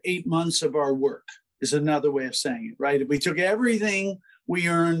 8 months of our work, is another way of saying it, right? If we took everything we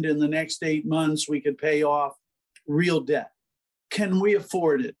earned in the next 8 months, we could pay off real debt. Can we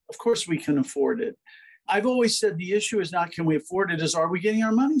afford it? Of course we can afford it. I've always said the issue is not can we afford it, is are we getting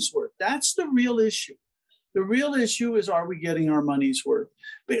our money's worth? That's the real issue. The real issue is, are we getting our money's worth?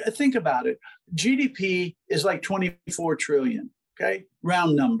 But think about it. GDP is like 24 trillion, okay?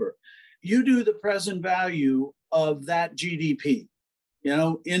 Round number. You do the present value of that GDP,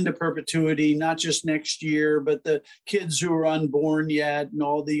 into perpetuity, not just next year, but the kids who are unborn yet and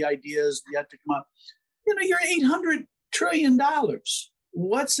all the ideas yet to come up. You're $800 trillion.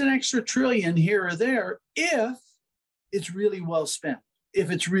 What's an extra trillion here or there if it's really well spent?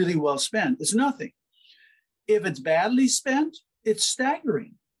 If it's really well spent, it's nothing. If it's badly spent, it's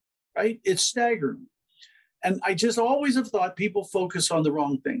staggering, right? It's staggering. And I just always have thought people focus on the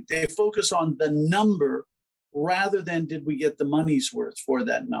wrong thing. They focus on the number rather than did we get the money's worth for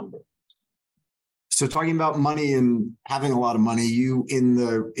that number. So talking about money and having a lot of money, you in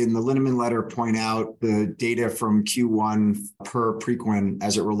the Linneman letter point out the data from Q1 per Preqin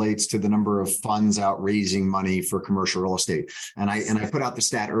as it relates to the number of funds out raising money for commercial real estate. And I put out the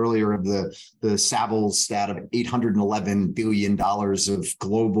stat earlier of the Savills stat of $811 billion of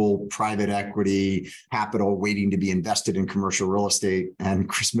global private equity capital waiting to be invested in commercial real estate. And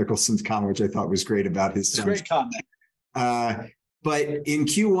Chris Mickelson's comment, which I thought was great about his son's. Great comment. But in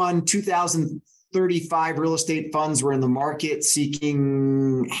Q1 2035 real estate funds were in the market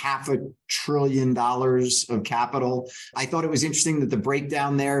seeking $500 billion of capital. I thought it was interesting that the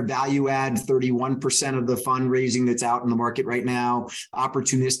breakdown there, value add 31% of the fundraising that's out in the market right now,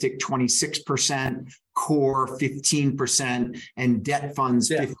 opportunistic 26%, core 15%, and debt funds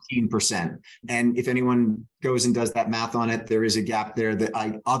 15%. And if anyone goes and does that math on it, there is a gap there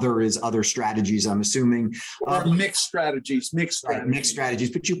that other strategies, I'm assuming. Mixed strategies. Right, mixed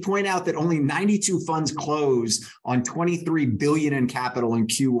strategies. But you point out that only 92 funds closed on $23 billion in capital in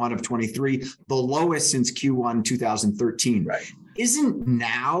Q1 of 23, the lowest since Q1 2013. Right. Isn't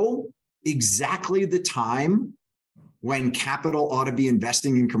now exactly the time when capital ought to be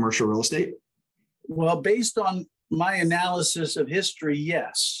investing in commercial real estate? Well, based on my analysis of history,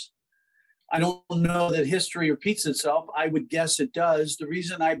 yes. I don't know that history repeats itself. I would guess it does. The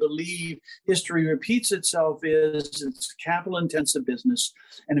reason I believe history repeats itself is it's a capital-intensive business.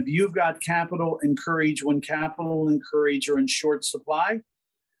 And if you've got capital and courage, when capital and courage are in short supply,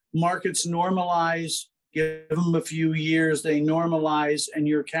 markets normalize, give them a few years, they normalize, and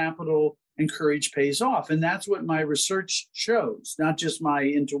your capital and courage pays off. And that's what my research shows, not just my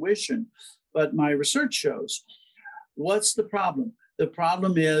intuition, but my research shows. What's the problem? The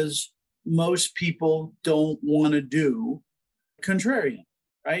problem is most people don't want to do contrarian,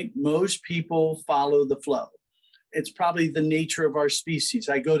 right? Most people follow the flow. It's probably the nature of our species.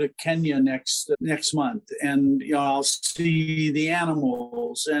 I go to Kenya next month, and I'll see the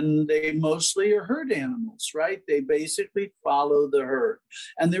animals, and they mostly are herd animals, right? They basically follow the herd.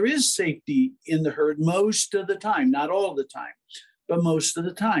 And there is safety in the herd most of the time, not all the time, but most of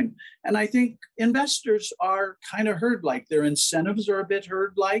the time. And I think investors are kind of herd-like. Their incentives are a bit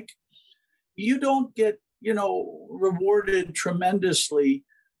herd-like. You don't get, rewarded tremendously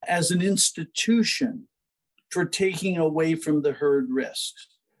as an institution for taking away from the herd risks.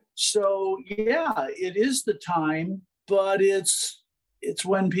 So yeah, it is the time, but it's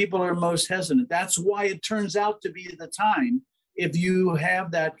when people are most hesitant. That's why it turns out to be the time if you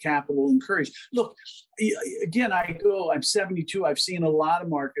have that capital and courage. Look, again, I'm 72. I've seen a lot of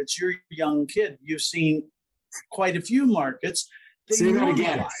markets. You're a young kid. You've seen quite a few markets. Say that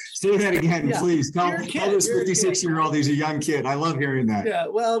again. Say that again, yeah. Please. Tell this 56-year-old he's a young kid. I love hearing that. Yeah.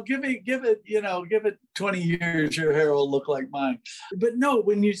 Well, give it 20 years, your hair will look like mine. But no,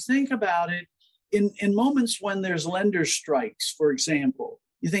 when you think about it, in moments when there's lender strikes, for example,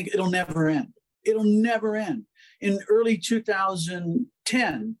 you think it'll never end. It'll never end. In early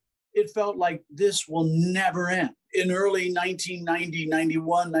 2010, it felt like this will never end. In early 1990,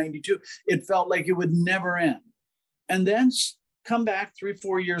 91, 92, it felt like it would never end. And then come back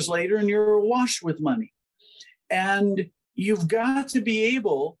 3-4 years later and you're awash with money. And you've got to be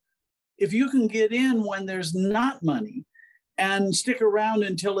able, if you can get in when there's not money and stick around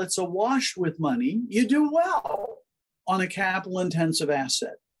until it's awash with money, you do well on a capital intensive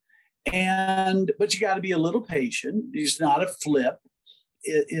asset. But you got to be a little patient. It's not a flip.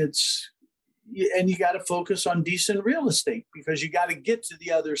 And you got to focus on decent real estate because you got to get to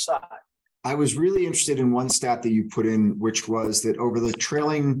the other side. I was really interested in one stat that you put in, which was that over the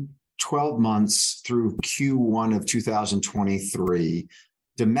trailing 12 months through Q1 of 2023,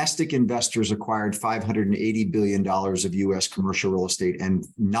 domestic investors acquired $580 billion of U.S. commercial real estate, and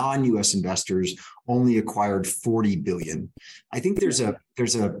non-U.S. investors only acquired $40 billion. I think there's a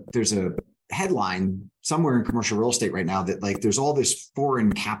headline somewhere in commercial real estate right now that like there's all this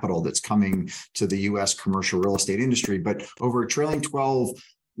foreign capital that's coming to the U.S. commercial real estate industry, but over a trailing 12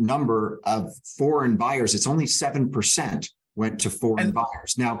 number of foreign buyers, it's only 7% went to foreign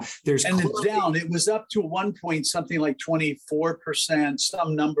buyers. Now there's it's down. It was up to one point something like 24%,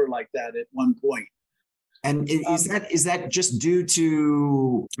 some number like that at one point. And is that just due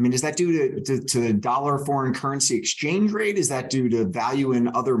to? I mean, is that due to the dollar foreign currency exchange rate? Is that due to value in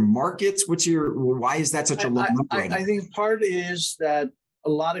other markets? Why is that such a low number? I think part is that a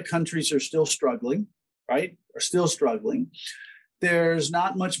lot of countries are still struggling, right? Are still struggling. There's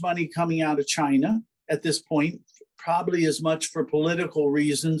not much money coming out of China at this point, probably as much for political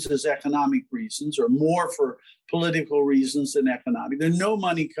reasons as economic reasons, or more for political reasons than economic. There's no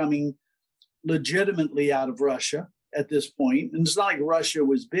money coming legitimately out of Russia at this point. And it's not like Russia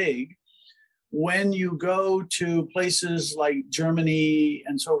was big. When you go to places like Germany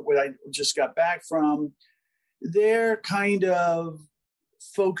and so what I just got back from, they're kind of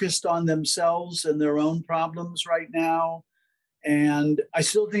focused on themselves and their own problems right now. And I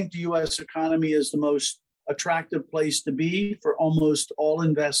still think the U.S. economy is the most attractive place to be for almost all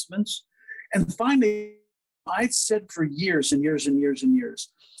investments. And finally, I've said for years and years and years and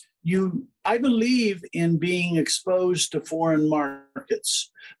years, I believe in being exposed to foreign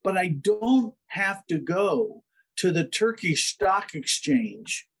markets, but I don't have to go to the Turkish stock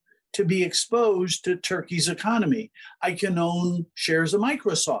exchange to be exposed to Turkey's economy. I can own shares of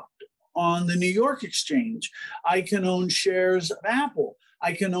Microsoft on the New York exchange. I can own shares of Apple.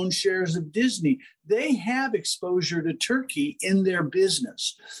 I can own shares of Disney. They have exposure to Turkey in their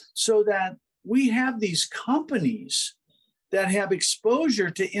business, so that we have these companies that have exposure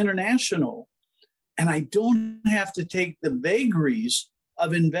to international, and I don't have to take the vagaries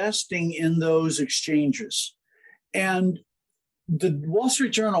of investing in those exchanges. And the Wall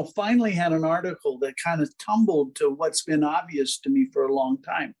Street Journal finally had an article that kind of tumbled to what's been obvious to me for a long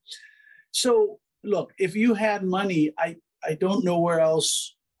time. So look, if you had money, I don't know where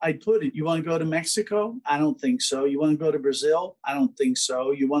else I'd put it. You want to go to Mexico? I don't think so. You want to go to Brazil? I don't think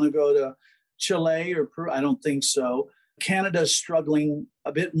so. You want to go to Chile or Peru? I don't think so. Canada's struggling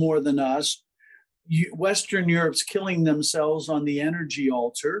a bit more than us. Western Europe's killing themselves on the energy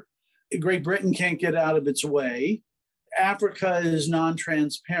altar. Great Britain can't get out of its way. Africa is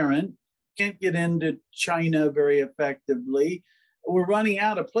non-transparent, can't get into China very effectively. We're running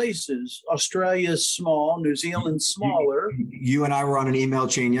out of places. Australia's small, New Zealand's smaller. You and I were on an email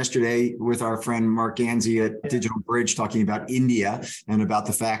chain yesterday with our friend Mark Ganzi at Digital Bridge talking about India and about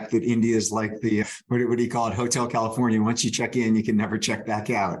the fact that India is like the, what do you call it, Hotel California. Once you check in, you can never check back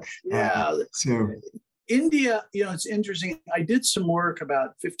out. Yeah. So India, it's interesting. I did some work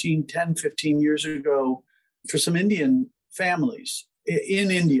about 15 years ago for some Indian families in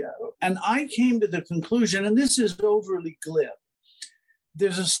India. And I came to the conclusion, and this is overly glib,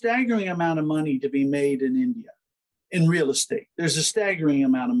 there's a staggering amount of money to be made in India in real estate. There's a staggering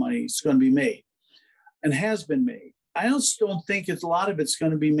amount of money that's going to be made and has been made. I just don't think a lot of it's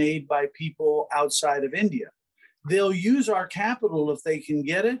going to be made by people outside of India. They'll use our capital if they can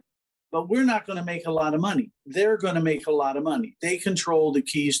get it, but we're not going to make a lot of money. They're going to make a lot of money. They control the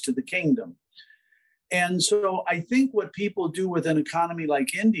keys to the kingdom. And so I think what people do with an economy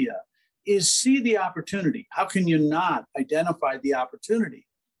like India is see the opportunity. How can you not identify the opportunity?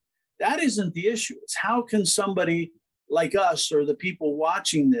 That isn't the issue. It's how can somebody like us or the people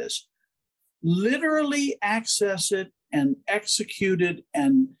watching this literally access it and execute it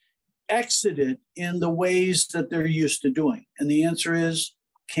and exit it in the ways that they're used to doing? And the answer is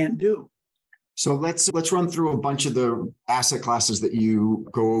can't do. So let's run through a bunch of the asset classes that you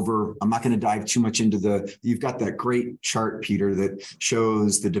go over. I'm not going to dive too much into you've got that great chart, Peter, that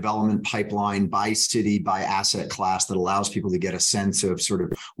shows the development pipeline by city, by asset class, that allows people to get a sense of sort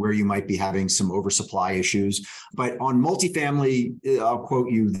of where you might be having some oversupply issues. But on multifamily, I'll quote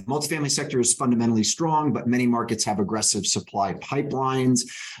you, the multifamily sector is fundamentally strong, but many markets have aggressive supply pipelines.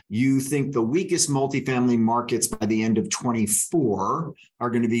 You think the weakest multifamily markets by the end of 24 are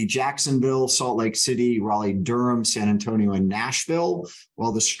going to be Jacksonville, Salt Lake City, Raleigh, Durham, San Antonio, and Nashville,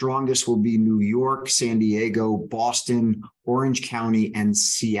 while the strongest will be New York, San Diego, Boston, Orange County, and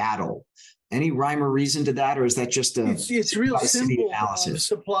Seattle. Any rhyme or reason to that, or is that just it's real simple analysis?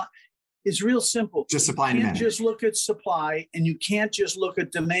 Supply. It's real simple. Just supply and demand. You can't just look at supply, and you can't just look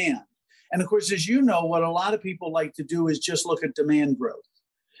at demand. And of course, as you know, what a lot of people like to do is just look at demand growth.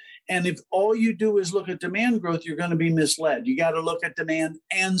 And if all you do is look at demand growth, you're going to be misled. You got to look at demand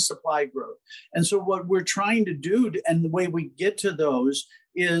and supply growth. And so what we're trying to do, and the way we get to those,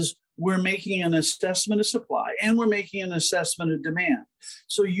 is we're making an assessment of supply and we're making an assessment of demand.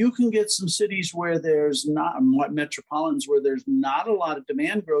 So you can get some cities where there's not, metropolitans where there's not a lot of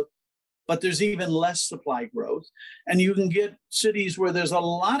demand growth, but there's even less supply growth. And you can get cities where there's a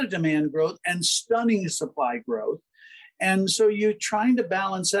lot of demand growth and stunning supply growth. And so you're trying to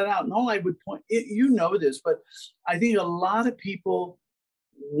balance that out. And all I would point, you know this, but I think a lot of people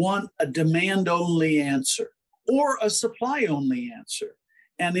want a demand-only answer or a supply-only answer.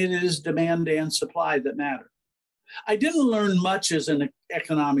 And it is demand and supply that matter. I didn't learn much as an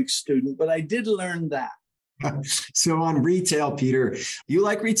economics student, but I did learn that. So on retail, Peter, you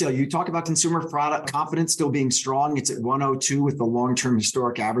like retail. You talk about consumer product confidence still being strong. It's at 102 with the long-term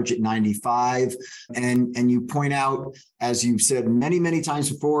historic average at 95. And you point out, as you've said many, many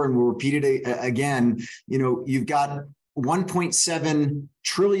times before, and we'll repeat it again, you've got $1.7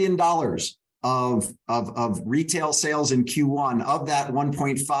 trillion of retail sales in Q1. Of that,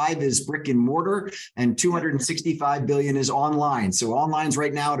 1.5 is brick and mortar and 265 billion is online. So online's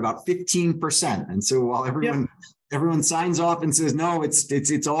right now at about 15%. And so while everyone signs off and says, no,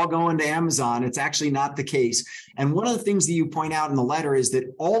 it's all going to Amazon, it's actually not the case. And one of the things that you point out in the letter is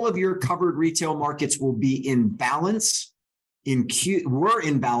that all of your covered retail markets will be in balance were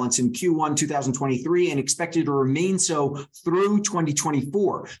in balance in Q1 2023 and expected to remain so through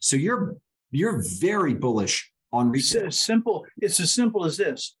 2024. So you're very bullish on retail. It's as simple as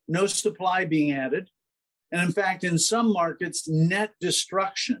this: no supply being added, and in fact, in some markets, net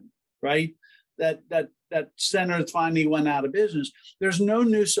destruction. Right, that center finally went out of business. There's no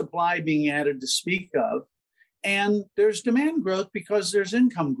new supply being added to speak of, and there's demand growth because there's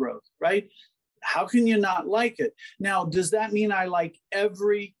income growth. Right? How can you not like it? Now, does that mean I like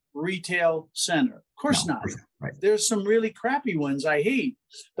every retail center? Of course not. Right. There's some really crappy ones I hate,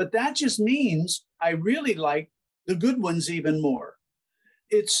 but that just means I really like the good ones even more.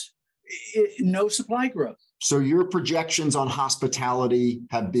 It's no supply growth. So your projections on hospitality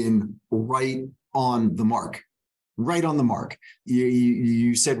have been right on the mark. Right on the mark.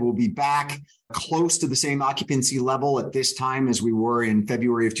 You said we'll be back close to the same occupancy level at this time as we were in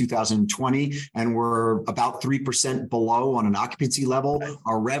February of 2020, and we're about 3% below on an occupancy level.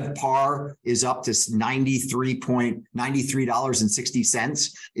 Our RevPAR is up to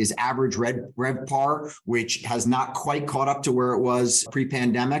 $93.60 is average RevPAR, which has not quite caught up to where it was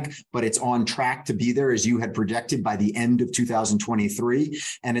pre-pandemic, but it's on track to be there as you had projected by the end of 2023,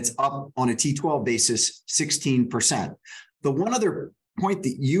 and it's up on a T12 basis 16%. The one other point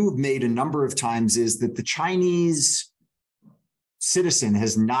that you've made a number of times is that the Chinese citizen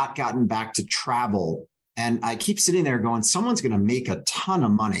has not gotten back to travel. And I keep sitting there going, someone's going to make a ton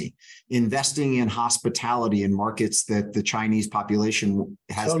of money investing in hospitality in markets that the Chinese population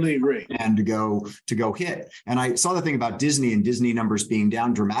has totally agree. And to go hit. And I saw the thing about Disney and Disney numbers being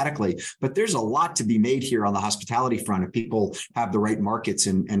down dramatically, but there's a lot to be made here on the hospitality front if people have the right markets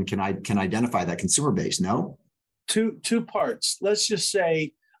and can identify that consumer base. No? Two parts. Let's just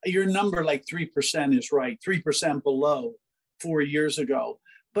say your number like 3% is right, 3% below 4 years ago.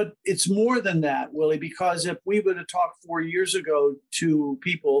 But it's more than that, Willie, because if we would have talked 4 years ago to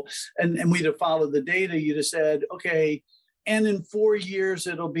people and we'd have followed the data, you'd have said, okay, and in 4 years,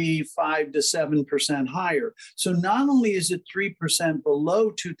 it'll be 5 to 7% higher. So not only is it 3%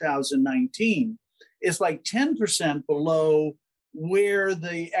 below 2019, it's like 10% below where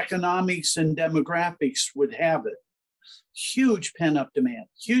the economics and demographics would have it. Huge pent-up demand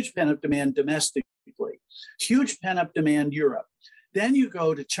domestically, huge pent-up demand Europe. Then you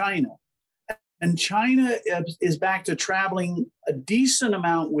go to China, And China is back to traveling a decent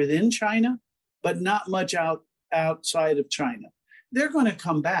amount within China, but not much outside of China. They're going to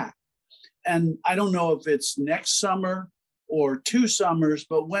come back. And I don't know if it's next summer or 2 summers,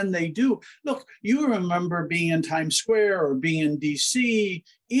 but when they do, look, you remember being in Times Square or being in DC,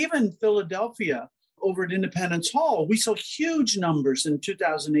 even Philadelphia over at Independence Hall, we saw huge numbers in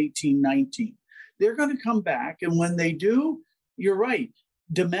 2018-19. They're going to come back. And when they do, you're right.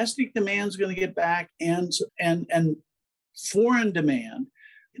 Domestic demand is going to get back and foreign demand.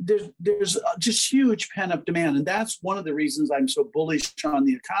 There's just huge pent-up demand. And that's one of the reasons I'm so bullish on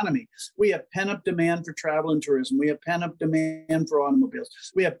the economy. We have pent-up demand for travel and tourism. We have pent-up demand for automobiles.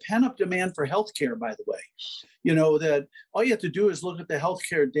 We have pent-up demand for healthcare, by the way. You know, that all you have to do is look at the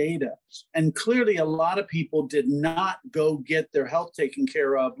healthcare data. And clearly a lot of people did not go get their health taken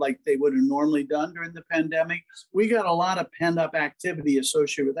care of like they would have normally done during the pandemic. We got a lot of pent-up activity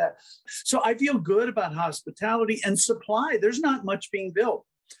associated with that. So I feel good about hospitality and supply. There's not much being built.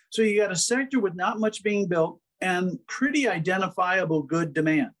 So you got a sector with not much being built and pretty identifiable good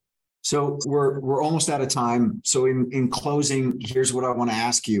demand. So we're almost out of time. So in closing, here's what I want to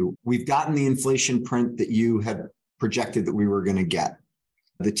ask you. We've gotten the inflation print that you had projected that we were going to get.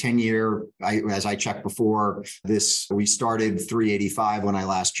 The 10-year, as I checked before this, we started 385 when I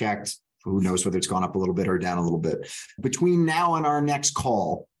last checked. Who knows whether it's gone up a little bit or down a little bit. Between now and our next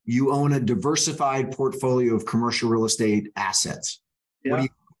call, you own a diversified portfolio of commercial real estate assets. Yeah.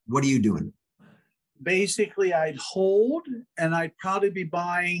 What are you doing? Basically, I'd hold and I'd probably be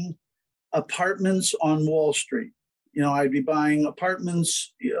buying apartments on Wall Street. You know, I'd be buying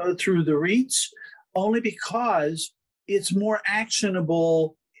apartments through the REITs only because it's more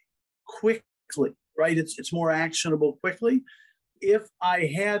actionable quickly, right? It's more actionable quickly. If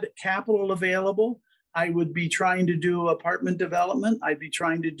I had capital available, I would be trying to do apartment development. I'd be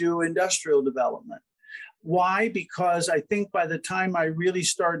trying to do industrial development. Why? Because I think by the time I really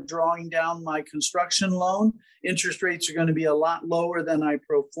start drawing down my construction loan, interest rates are going to be a lot lower than I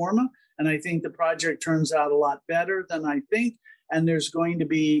pro forma. And I think the project turns out a lot better than I think. And there's going to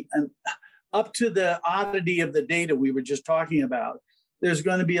be up to the oddity of the data we were just talking about, there's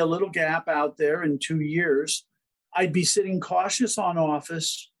going to be a little gap out there in 2 years. I'd be sitting cautious on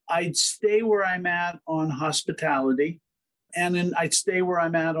office. I'd stay where I'm at on hospitality. And then I'd stay where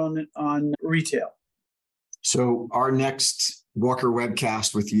I'm at on retail. So our next Walker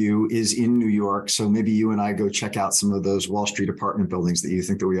webcast with you is in New York. So maybe you and I go check out some of those Wall Street apartment buildings that you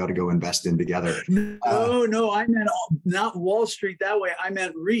think that we ought to go invest in together. No, I meant not Wall Street that way. I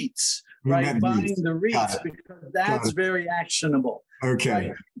meant REITs, right? Buying the REITs because that's very actionable. Okay.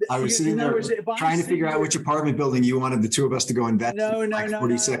 Right? I was sitting there trying to figure out which apartment building you wanted the two of us to go invest in. No.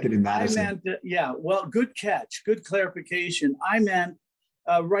 42nd in Madison. I meant, well, good catch. Good clarification. I meant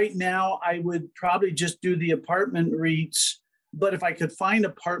right now, I would probably just do the apartment REITs. But if I could find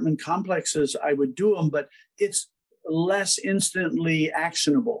apartment complexes, I would do them. But it's less instantly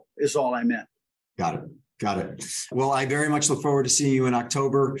actionable is all I meant. Got it. Well, I very much look forward to seeing you in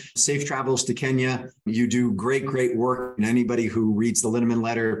October. Safe travels to Kenya. You do great work. And anybody who reads the Linneman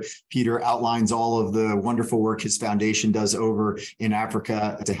letter, Peter outlines all of the wonderful work his foundation does over in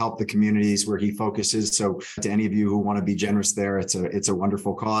Africa to help the communities where he focuses. So to any of you who want to be generous there, it's a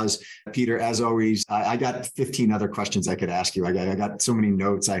wonderful cause. Peter, as always, I got 15 other questions I could ask you. I got so many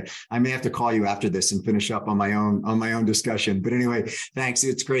notes. I may have to call you after this and finish up on my own discussion. But anyway, thanks.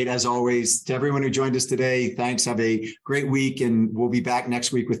 It's great as always. To everyone who joined us today, thanks. Have a great week. And we'll be back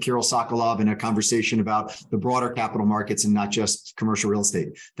next week with Kirill Sokolov in a conversation about the broader capital markets and not just commercial real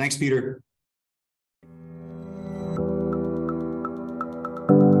estate. Thanks, Peter.